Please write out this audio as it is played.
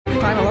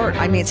Crime Alert.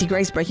 I'm Nancy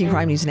Grace. Breaking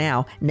crime news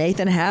now.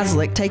 Nathan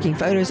Haslick taking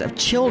photos of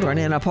children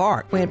in a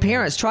park. When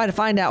parents try to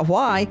find out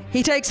why,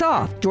 he takes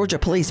off. Georgia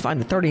police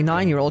find a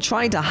 39-year-old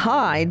trying to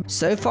hide.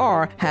 So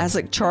far,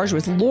 Haslick charged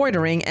with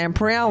loitering and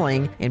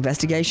prowling.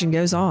 Investigation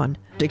goes on.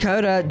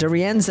 Dakota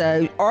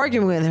DeRienzo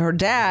arguing with her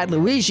dad,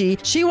 Luigi.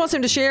 She wants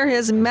him to share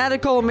his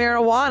medical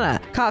marijuana.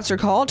 Cops are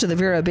called to the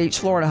Vero Beach,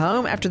 Florida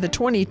home after the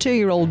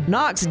 22-year-old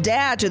knocks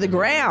dad to the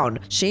ground.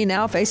 She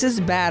now faces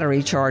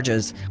battery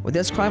charges. With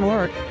this Crime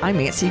Alert, I'm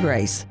Nancy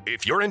Grace.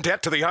 If you're in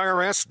debt to the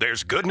IRS,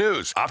 there's good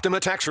news. Optima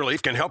Tax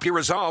Relief can help you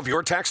resolve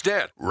your tax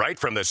debt right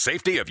from the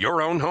safety of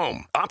your own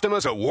home.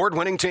 Optima's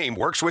award-winning team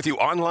works with you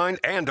online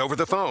and over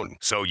the phone,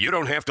 so you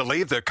don't have to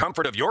leave the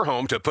comfort of your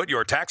home to put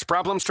your tax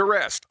problems to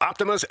rest.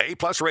 Optima's A+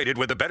 rated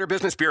with the Better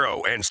Business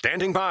Bureau and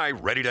standing by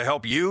ready to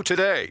help you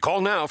today.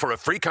 Call now for a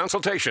free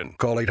consultation.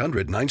 Call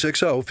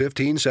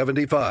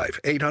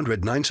 800-960-1575.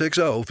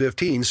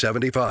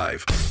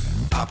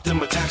 800-960-1575.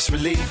 Optima Tax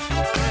Relief.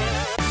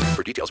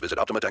 For details, visit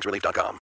OptimaTaxRelief.com.